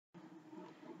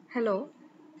Hello,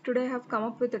 today I have come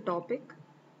up with a topic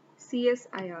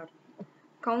CSIR,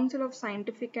 Council of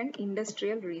Scientific and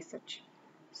Industrial Research.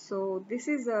 So, this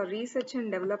is a research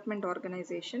and development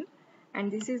organization,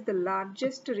 and this is the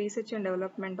largest research and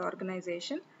development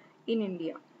organization in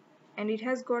India. And it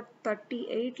has got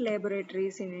 38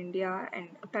 laboratories in India and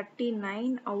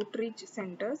 39 outreach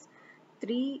centers,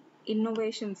 3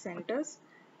 innovation centers,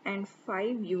 and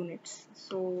 5 units.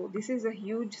 So this is a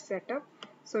huge setup.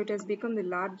 So it has become the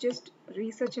largest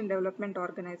research and development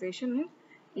organization in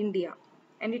India,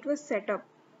 and it was set up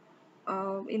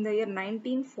in the year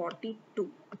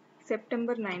 1942,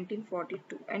 September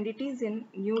 1942, and it is in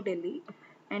New Delhi,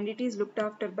 and it is looked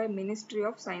after by Ministry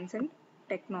of Science and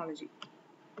Technology.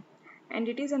 And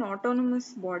it is an autonomous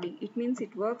body. It means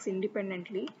it works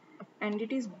independently, and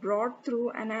it is brought through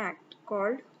an act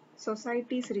called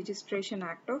Societies Registration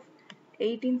Act of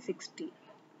 1860.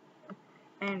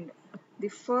 And the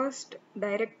first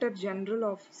Director General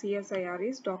of CSIR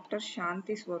is Dr.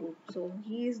 Shanti Swaroop. So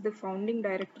he is the founding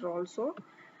director also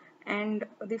and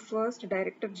the first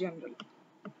Director General.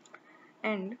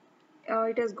 And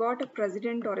it has got a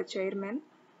president or a chairman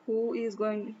who is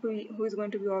going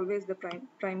to be always the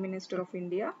prime minister of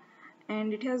India,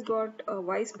 and it has got a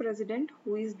vice president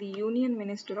who is the Union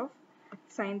Minister of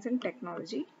Science and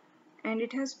Technology, and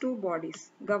it has two bodies,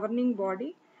 governing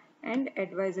body and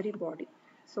advisory body.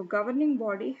 So governing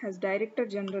body has Director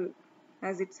General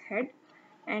as its head,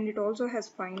 and it also has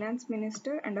finance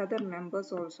minister and other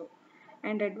members also.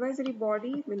 And advisory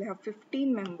body will have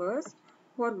 15 members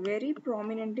who are very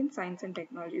prominent in science and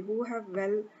technology, who are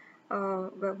well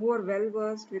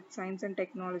versed with science and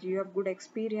technology, who have good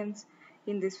experience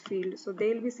in this field. So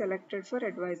they will be selected for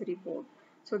advisory board.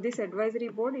 So this advisory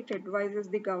board, it advises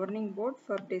the governing board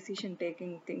for decision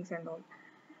taking things and all.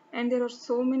 And there are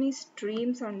so many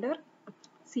streams under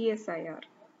CSIR.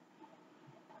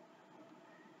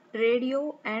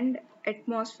 Radio and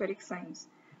atmospheric science.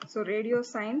 So radio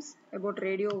science about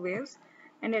radio waves,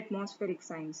 and atmospheric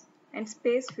science. And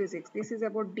space physics, this is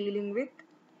about dealing with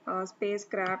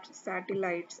spacecraft,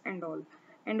 satellites and all.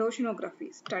 And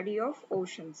oceanography, study of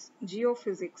oceans.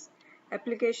 Geophysics,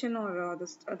 application or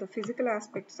the physical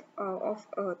aspects of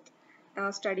earth,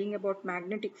 studying about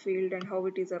magnetic field and how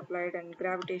it is applied, and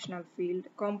gravitational field,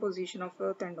 composition of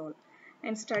earth and all.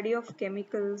 And study of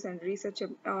chemicals and research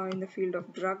in the field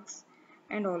of drugs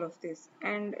and all of this.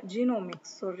 And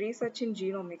genomics, so research in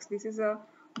genomics, this is a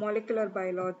molecular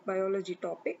biology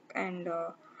topic, and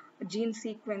gene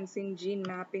sequencing, gene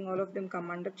mapping, all of them come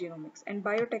under genomics. And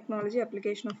biotechnology,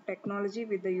 application of technology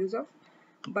with the use of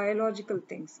biological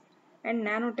things. And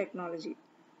nanotechnology,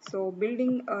 so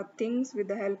building things with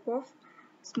the help of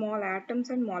small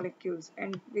atoms and molecules,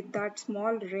 and with that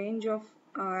small range of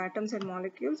atoms and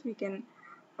molecules we can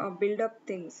build up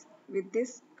things with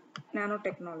this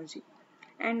nanotechnology.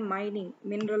 And mining,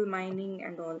 mineral mining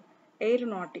and all.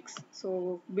 Aeronautics,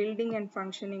 so building and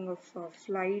functioning of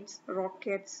flights,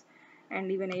 rockets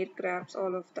and even aircrafts,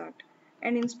 all of that.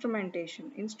 And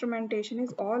instrumentation, instrumentation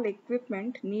is all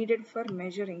equipment needed for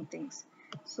measuring things.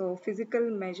 So physical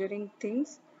measuring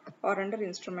things are under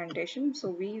instrumentation. So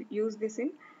we use this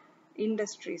in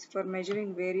industries for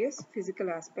measuring various physical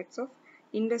aspects of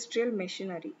industrial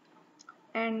machinery.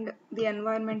 And the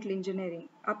environmental engineering,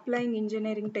 applying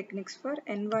engineering techniques for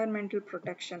environmental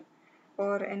protection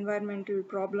or environmental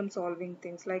problem solving,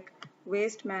 things like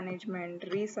waste management,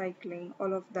 recycling,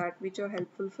 all of that which are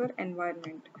helpful for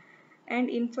environment. And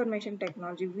information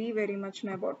technology, we very much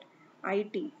know about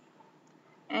IT.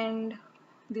 And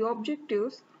the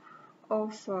objectives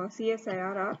of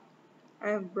CSIR are,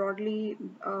 I have broadly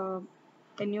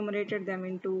listed them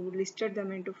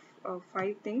into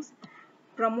 5 things: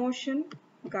 promotion,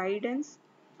 guidance,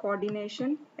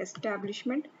 coordination,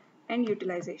 establishment, and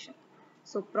utilization.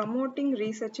 So promoting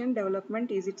research and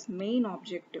development is its main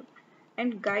objective,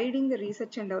 and guiding the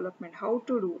research and development, how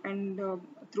to do and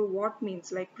through what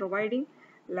means, like providing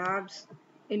labs,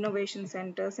 innovation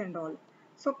centers and all.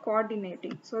 So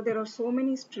coordinating, so there are so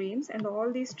many streams, and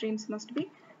all these streams must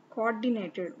be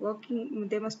coordinated, working,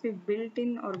 they must be built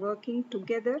in or working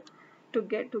together to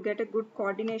get a good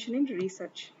coordination in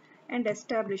research. And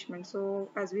establishment, so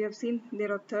as we have seen,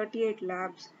 there are 38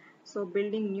 labs, so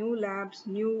building new labs,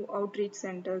 new outreach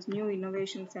centers, new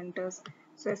innovation centers,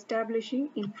 so establishing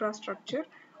infrastructure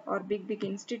or big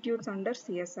institutes under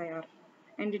CSIR.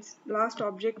 And its last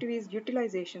objective is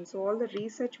utilization, so all the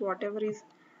research whatever is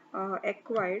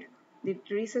acquired, the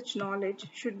research knowledge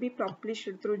should be published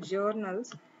through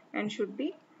journals and should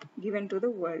be given to the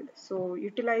world. So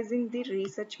utilizing the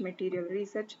research material,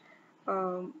 research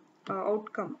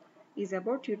outcome is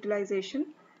about utilization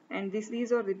And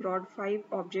these are the broad 5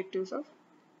 objectives of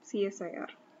CSIR.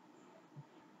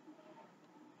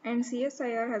 And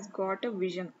CSIR has got a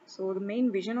vision. So the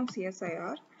main vision of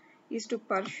CSIR is to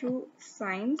pursue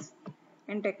science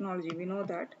and technology. We know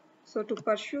that. So to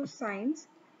pursue science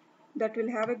that will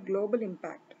have a global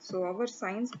impact. So our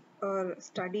science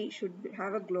study should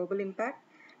have a global impact,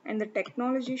 and the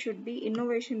technology should be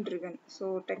innovation driven.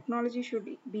 So technology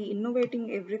should be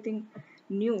innovating everything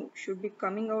new, should be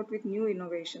coming out with new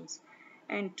innovations.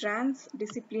 And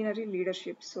transdisciplinary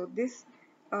leadership. So this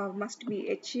must be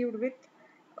achieved with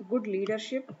good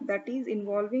leadership that is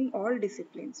involving all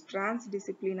disciplines,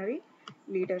 transdisciplinary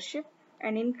leadership,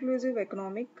 and inclusive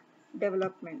economic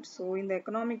development. So in the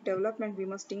economic development, we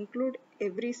must include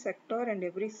every sector and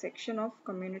every section of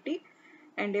community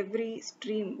and every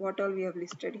stream, what all we have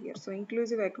listed here. So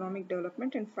inclusive economic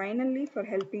development, and finally for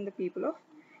helping the people of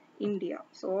India.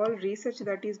 So all research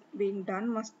that is being done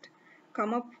must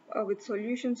come up with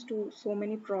solutions to so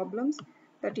many problems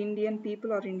that Indian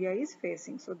people or India is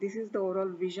facing. So this is the overall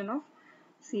vision of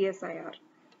CSIR.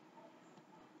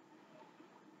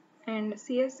 And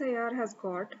CSIR has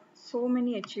got so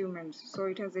many achievements. So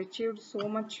it has achieved so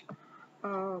much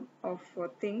of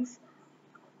things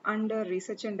under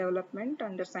research and development,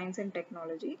 under science and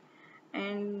technology.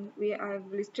 And I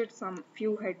have listed some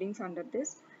few headings under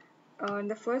this.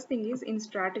 The first thing is in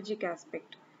strategic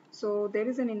aspect. So there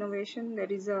is an innovation,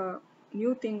 there is a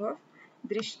new thing of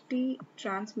Drishti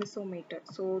transmissometer.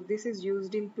 So this is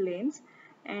used in planes,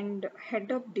 and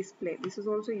head-up display. This is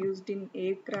also used in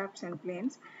aircrafts and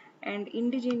planes, and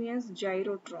indigenous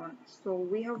gyrotron. So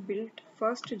we have built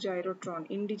first gyrotron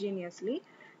indigenously,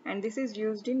 and this is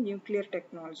used in nuclear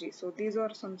technology. So these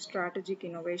are some strategic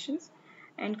innovations.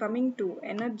 And coming to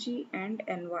energy and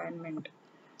environment.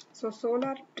 So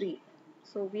solar tree.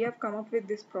 So we have come up with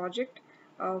this project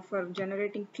for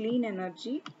generating clean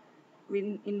energy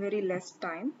in very less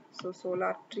time. So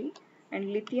solar tree,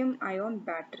 and lithium ion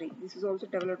battery. This is also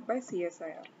developed by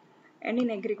CSIR. And in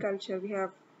agriculture we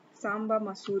have Samba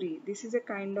Masuri. This is a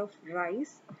kind of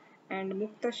rice, and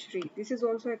Muktashri. This is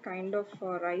also a kind of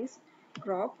rice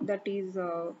crop that is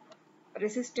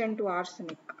resistant to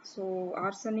arsenic. So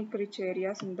arsenic rich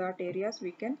areas, in that areas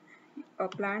we can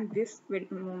plant this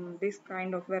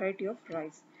kind of variety of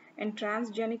rice. And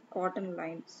transgenic cotton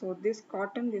line. So this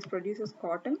produces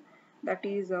cotton that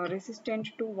is resistant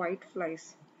to white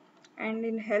flies. And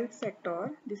in health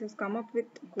sector, this has come up with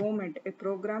GOMED, a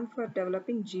program for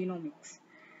developing genomics.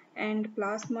 And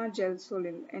plasma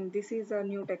gelsolin, and this is a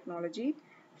new technology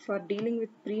for dealing with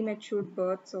premature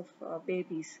births of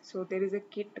babies. So there is a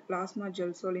kit, plasma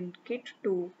gelsolin kit,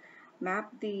 to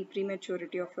map the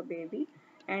prematurity of a baby.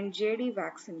 And JD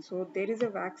vaccine. So there is a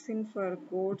vaccine for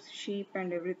goats, sheep,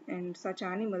 and such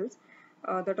animals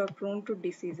that are prone to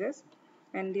diseases.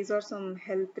 And these are some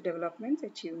health developments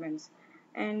achievements.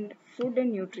 And food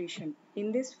and nutrition.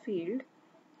 In this field,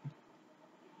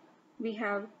 we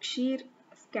have Csir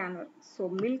scanner, so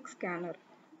milk scanner,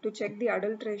 to check the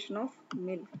adulteration of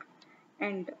milk.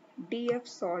 And DF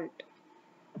salt.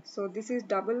 So this is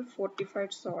double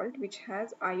fortified salt which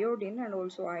has iodine and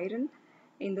also iron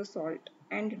in the salt.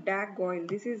 And DAG oil.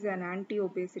 This is an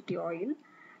anti-obesity oil,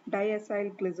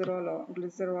 glycerol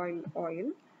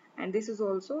oil, and this is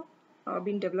also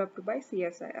been developed by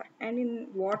CSIR. And in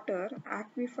water,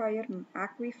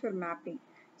 aquifer mapping.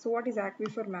 So what is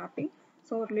aquifer mapping?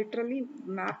 So literally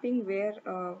mapping where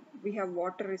we have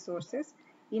water resources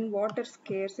in water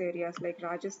scarce areas like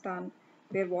Rajasthan,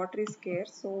 where water is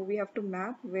scarce. So we have to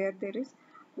map where there is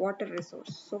water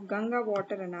resource. So Ganga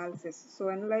water analysis. So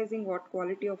analyzing what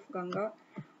quality of Ganga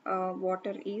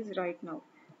water is right now.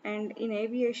 And in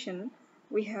aviation,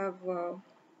 we have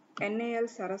NAL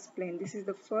Saras plane. This is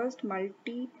the first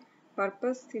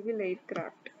multi-purpose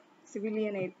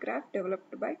civilian aircraft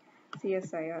developed by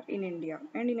CSIR in India.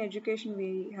 And in education,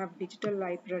 we have digital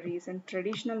libraries and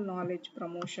traditional knowledge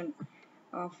promotion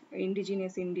of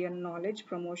indigenous Indian knowledge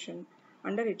promotion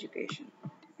under education.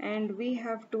 And we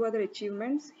have two other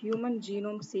achievements: human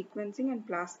genome sequencing and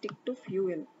plastic to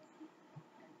fuel.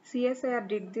 CSIR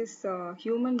did this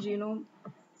human genome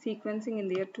sequencing in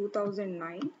the year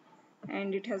 2009,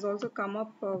 and it has also come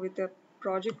up with a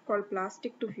project called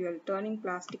Plastic to Fuel, turning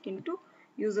plastic into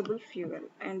usable fuel.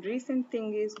 And recent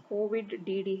thing is COVID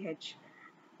DDH,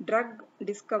 Drug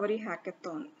Discovery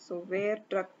Hackathon. So where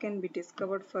drug can be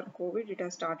discovered for COVID, it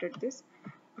has started this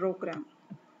program.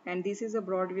 And this is a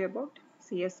broad view about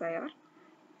CSIR.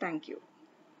 Thank you.